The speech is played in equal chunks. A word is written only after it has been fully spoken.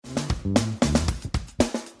Hello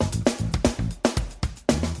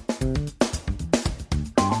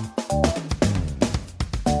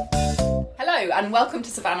and welcome to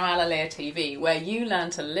Savannah Alalea TV, where you learn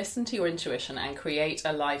to listen to your intuition and create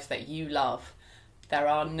a life that you love. There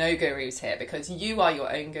are no gurus here because you are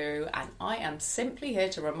your own guru, and I am simply here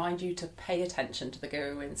to remind you to pay attention to the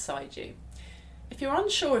guru inside you. If you're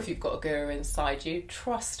unsure if you've got a guru inside you,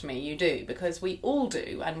 trust me, you do, because we all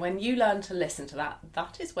do, and when you learn to listen to that,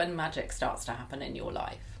 that is when magic starts to happen in your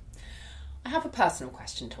life. I have a personal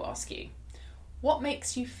question to ask you. What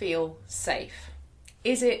makes you feel safe?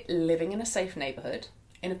 Is it living in a safe neighbourhood,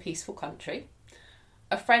 in a peaceful country,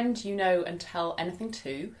 a friend you know and tell anything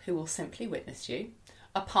to who will simply witness you,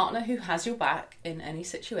 a partner who has your back in any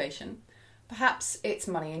situation? Perhaps it's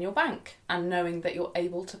money in your bank and knowing that you're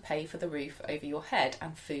able to pay for the roof over your head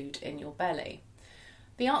and food in your belly.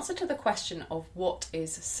 The answer to the question of what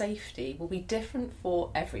is safety will be different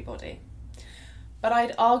for everybody. But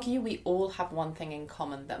I'd argue we all have one thing in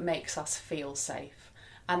common that makes us feel safe,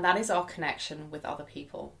 and that is our connection with other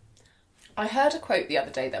people. I heard a quote the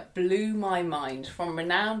other day that blew my mind from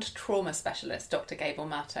renowned trauma specialist Dr. Gabor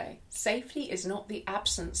Mate. Safety is not the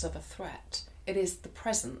absence of a threat, it is the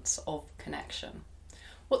presence of connection.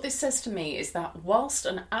 What this says to me is that whilst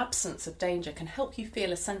an absence of danger can help you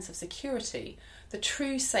feel a sense of security, the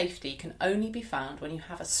true safety can only be found when you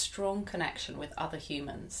have a strong connection with other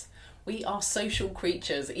humans. We are social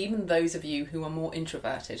creatures. Even those of you who are more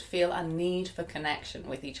introverted feel a need for connection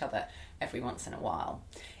with each other every once in a while,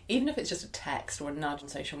 even if it's just a text or a nudge on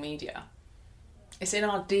social media. It's in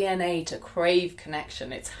our DNA to crave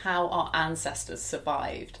connection. It's how our ancestors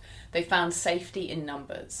survived. They found safety in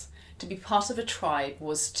numbers. To be part of a tribe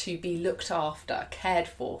was to be looked after, cared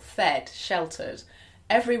for, fed, sheltered.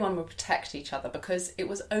 Everyone would protect each other because it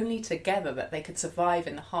was only together that they could survive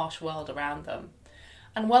in the harsh world around them.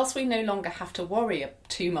 And whilst we no longer have to worry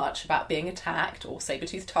too much about being attacked or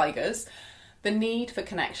saber-toothed tigers, the need for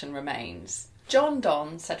connection remains. John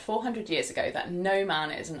Donne said 400 years ago that no man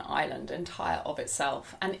is an island entire of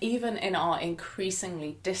itself, and even in our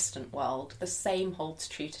increasingly distant world, the same holds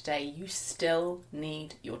true today. You still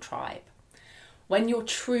need your tribe. When you're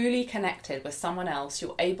truly connected with someone else,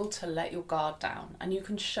 you're able to let your guard down and you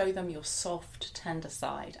can show them your soft, tender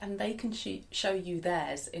side, and they can show you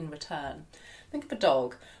theirs in return. Think of a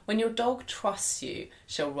dog. When your dog trusts you,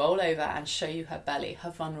 she'll roll over and show you her belly,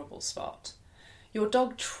 her vulnerable spot. Your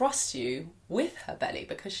dog trusts you with her belly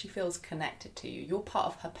because she feels connected to you. You're part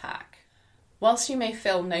of her pack. Whilst you may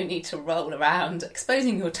feel no need to roll around,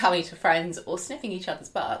 exposing your tummy to friends or sniffing each other's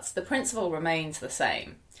butts, the principle remains the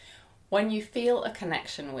same. When you feel a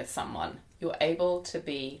connection with someone, you're able to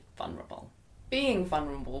be vulnerable. Being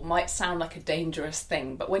vulnerable might sound like a dangerous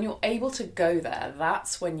thing, but when you're able to go there,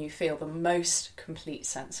 that's when you feel the most complete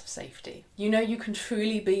sense of safety. You know you can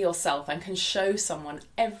truly be yourself and can show someone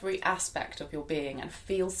every aspect of your being and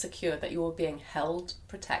feel secure that you're being held,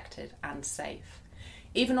 protected and safe.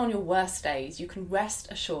 Even on your worst days, you can rest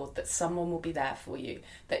assured that someone will be there for you,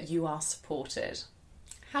 that you are supported.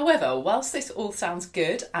 However, whilst this all sounds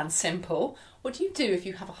good and simple, what do you do if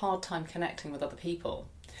you have a hard time connecting with other people?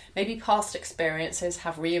 Maybe past experiences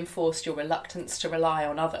have reinforced your reluctance to rely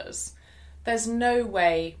on others. There's no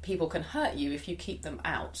way people can hurt you if you keep them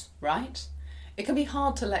out, right? It can be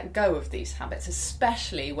hard to let go of these habits,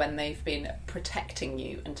 especially when they've been protecting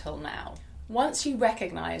you until now. Once you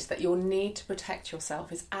recognise that your need to protect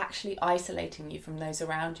yourself is actually isolating you from those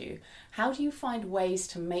around you, how do you find ways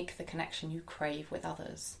to make the connection you crave with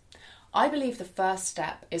others? I believe the first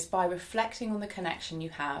step is by reflecting on the connection you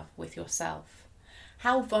have with yourself.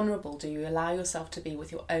 How vulnerable do you allow yourself to be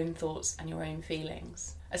with your own thoughts and your own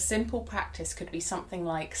feelings? A simple practice could be something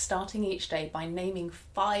like starting each day by naming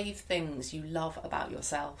 5 things you love about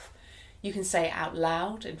yourself. You can say it out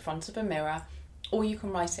loud in front of a mirror, or you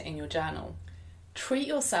can write it in your journal. Treat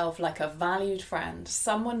yourself like a valued friend,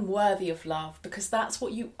 someone worthy of love, because that's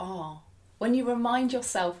what you are. When you remind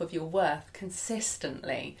yourself of your worth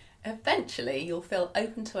consistently, eventually you'll feel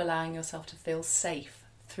open to allowing yourself to feel safe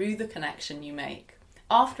through the connection you make.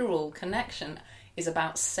 After all, connection is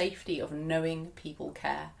about safety of knowing people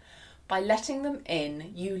care. By letting them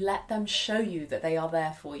in, you let them show you that they are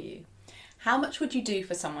there for you. How much would you do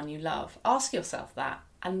for someone you love? Ask yourself that,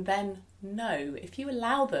 and then know if you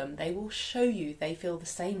allow them, they will show you they feel the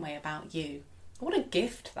same way about you. What a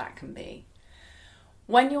gift that can be.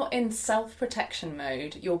 When you're in self-protection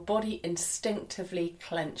mode, your body instinctively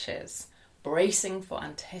clenches, bracing for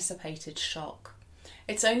anticipated shock.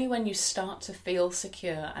 It's only when you start to feel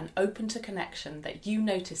secure and open to connection that you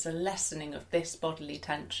notice a lessening of this bodily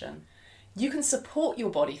tension. You can support your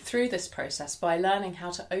body through this process by learning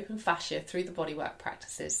how to open fascia through the bodywork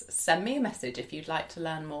practices. Send me a message if you'd like to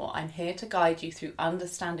learn more. I'm here to guide you through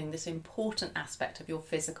understanding this important aspect of your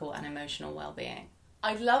physical and emotional well-being.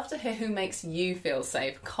 I'd love to hear who makes you feel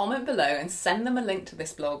safe. Comment below and send them a link to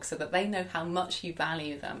this blog so that they know how much you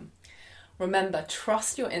value them. Remember,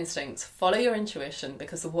 trust your instincts, follow your intuition,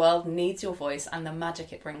 because the world needs your voice and the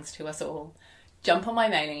magic it brings to us all. Jump on my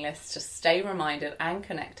mailing list to stay reminded and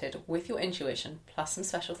connected with your intuition, plus some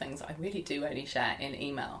special things I really do only share in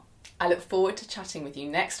email. I look forward to chatting with you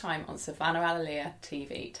next time on Savannah Alalia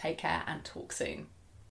TV. Take care and talk soon.